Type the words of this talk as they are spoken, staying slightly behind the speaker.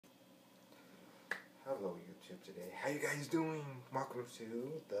Hello YouTube today. How you guys doing? Welcome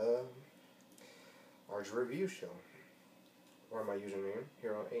to the Ours Review Show. Or my username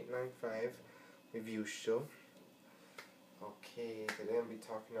here on 895 Review Show. Okay, today I'll be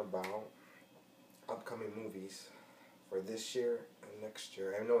talking about upcoming movies for this year and next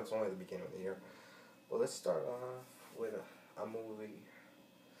year. I know it's only the beginning of the year. But let's start off with a movie.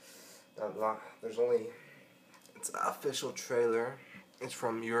 There's only it's an official trailer. It's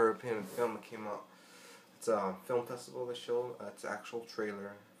from European Film. It came out. It's a film festival that showed. It's an actual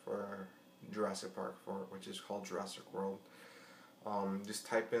trailer for Jurassic Park, which is called Jurassic World. Just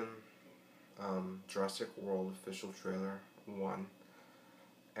type in Jurassic World official trailer 1,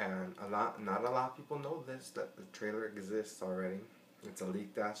 and not a lot of people know that the trailer exists already. It's a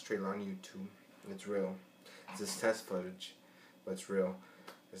leaked ass trailer on YouTube. It's real. It's just test footage, but it's real.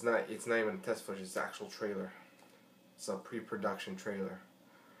 It's not even test footage. It's actual trailer. It's a pre-production trailer.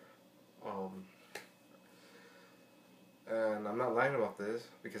 And I'm not lying about this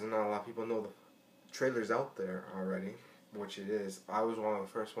because not a lot of people know the trailer's out there already, which it is. I was one of the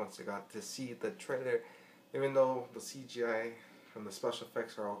first ones that got to see the trailer, even though the CGI and the special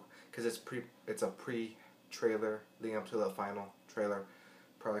effects are all, because it's a pre-trailer leading up to the final trailer.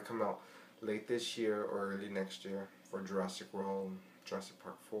 Probably come out late this year or early next year for Jurassic World, Jurassic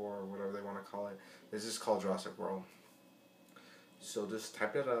Park 4, or whatever they want to call it. This is called Jurassic World. So just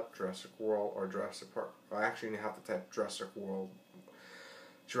type it up, Jurassic World or Jurassic Park. Well, actually, you have to type Jurassic World.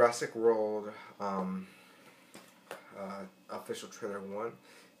 Jurassic World official trailer 1.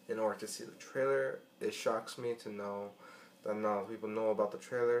 In order to see the trailer, it shocks me to know that not a lot of people know about the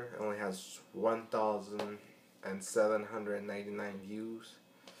trailer. It only has 1,799 views.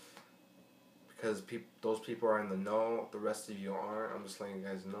 Because those people are in the know, the rest of you aren't. I'm just letting you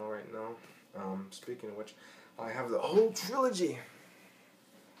guys know right now. Speaking of which, I have the whole trilogy.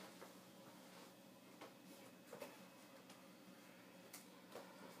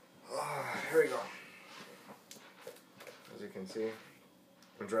 Here we go. As you can see,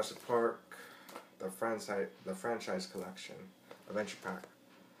 Jurassic Park, the franchise collection, Adventure Pack.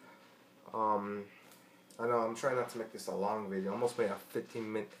 I know I'm trying not to make this a long video. I almost made a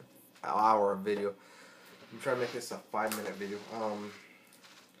 15-hour video. I'm trying to make this a 5-minute video.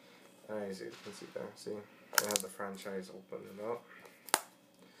 As you can see there, see, I have the franchise open it up.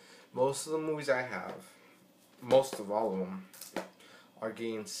 Most of the movies I have, most of all of them, are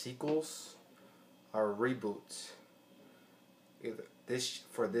getting sequels or reboots. Either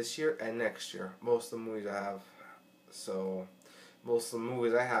for this year and next year. Most of the movies I have, so most of the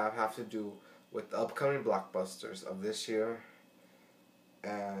movies I have to do with the upcoming blockbusters of this year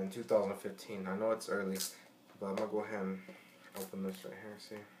and 2015. I know it's early, but I'm gonna go ahead and open this right here.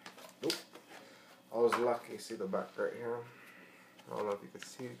 See. Oop. I was lucky. See the back right here. I don't know if you can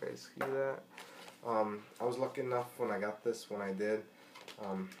see. You guys see that? I was lucky enough when I got this. When I did,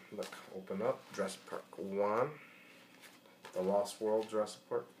 look, open up Jurassic Park 1, The Lost World Jurassic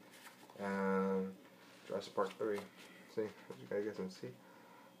Park, and Jurassic Park 3. See, as you guys can see.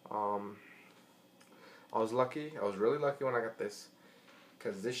 I was lucky. I was really lucky when I got this,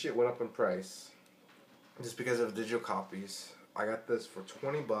 because this shit went up in price, just because of digital copies. I got this for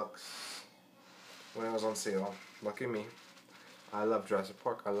 $20 when it was on sale. Lucky me. I love Jurassic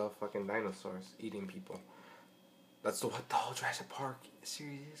Park. I love fucking dinosaurs eating people. That's what the whole Jurassic Park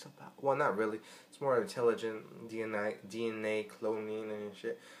series is about. Well, not really. It's more intelligent DNA cloning and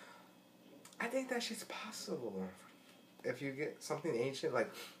shit. I think that shit's possible. If you get something ancient like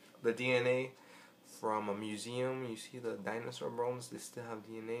the DNA from a museum, you see the dinosaur bones, they still have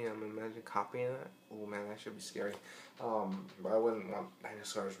DNA. I'm imagining copying that. Oh man, that should be scary. But I wouldn't want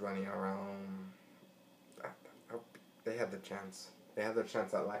dinosaurs running around. They have the chance. They have their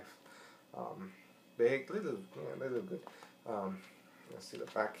chance at life. They live good. Let's see the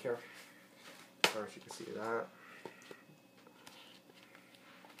back here. First, you can see that.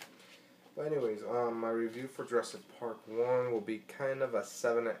 But anyways, my review for Jurassic Park 1 will be kind of a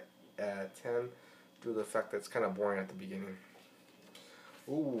 7 out of 10 due to the fact that it's kind of boring at the beginning.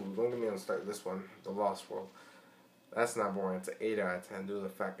 Ooh, don't get me on start this one, The Lost World. That's not boring. It's an 8 out of 10 due to the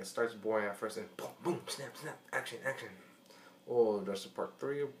fact it starts boring at first and boom, boom, snap, snap, action, action. Oh, Jurassic Park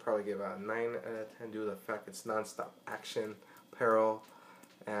 3 will probably give out a 9 out of 10 due to the fact it's non-stop action, peril,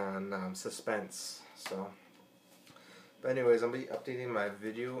 and suspense. So, but anyways, I'll be updating my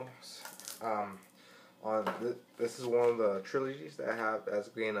videos. This is one of the trilogies that I have as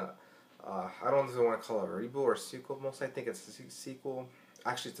being a I don't know if I want to call it a reboot or sequel. Most I think it's a sequel.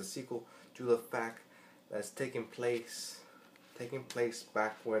 Actually, it's a sequel due to the fact that it's taking place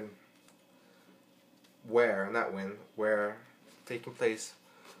back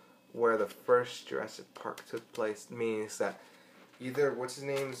where the first Jurassic Park took place, means that either what's his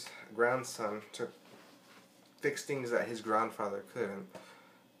name's grandson took fixed things that his grandfather couldn't.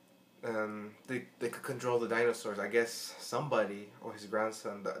 They could control the dinosaurs. I guess somebody, or his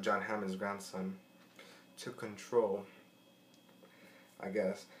grandson, John Hammond's grandson, took control, I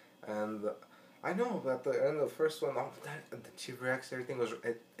guess. And I know that the end of the first one, all that, the T-Rex, everything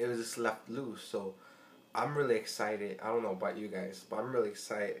it was just left loose. So I'm really excited. I don't know about you guys, but I'm really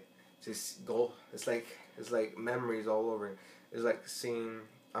excited to go. It's like memories all over. It's like seeing.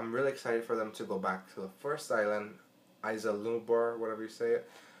 I'm really excited for them to go back to the first island, Isalumbar, whatever you say it,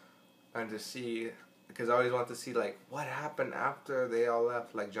 and to see, because I always want to see like what happened after they all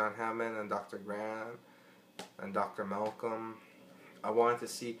left, like John Hammond and Dr. Grant and Dr. Malcolm. I wanted to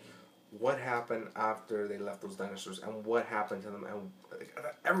see what happened after they left those dinosaurs and what happened to them, and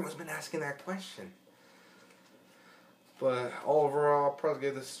everyone's been asking that question. But overall, I'll probably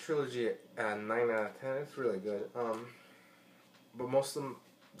give this trilogy a 9 out of 10. It's really good. But most of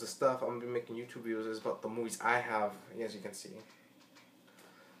the stuff I'm gonna be making YouTube videos is about the movies I have, as you can see.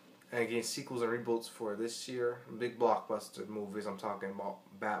 And again, sequels and reboots for this year. Big blockbuster movies. I'm talking about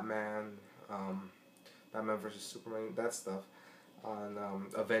Batman, Batman vs Superman, that stuff. On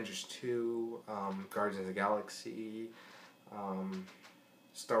Avengers 2, Guardians of the Galaxy,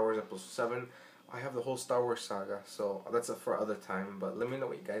 Star Wars Episode 7. I have the whole Star Wars saga, so that's for other time. But let me know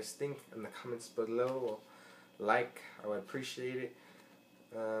what you guys think in the comments below. Like, I would appreciate it.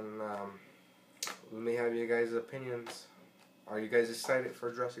 And let me have you guys' opinions. Are you guys excited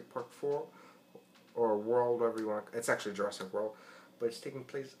for Jurassic Park 4? Or World, whatever you want. It's actually Jurassic World. But it's taking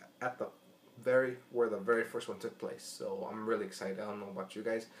place at where the very first one took place. So I'm really excited. I don't know about you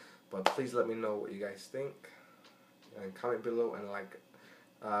guys, but please let me know what you guys think. And comment below and like it.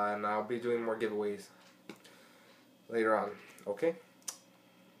 And I'll be doing more giveaways later on. Okay?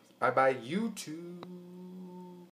 Bye bye, YouTube.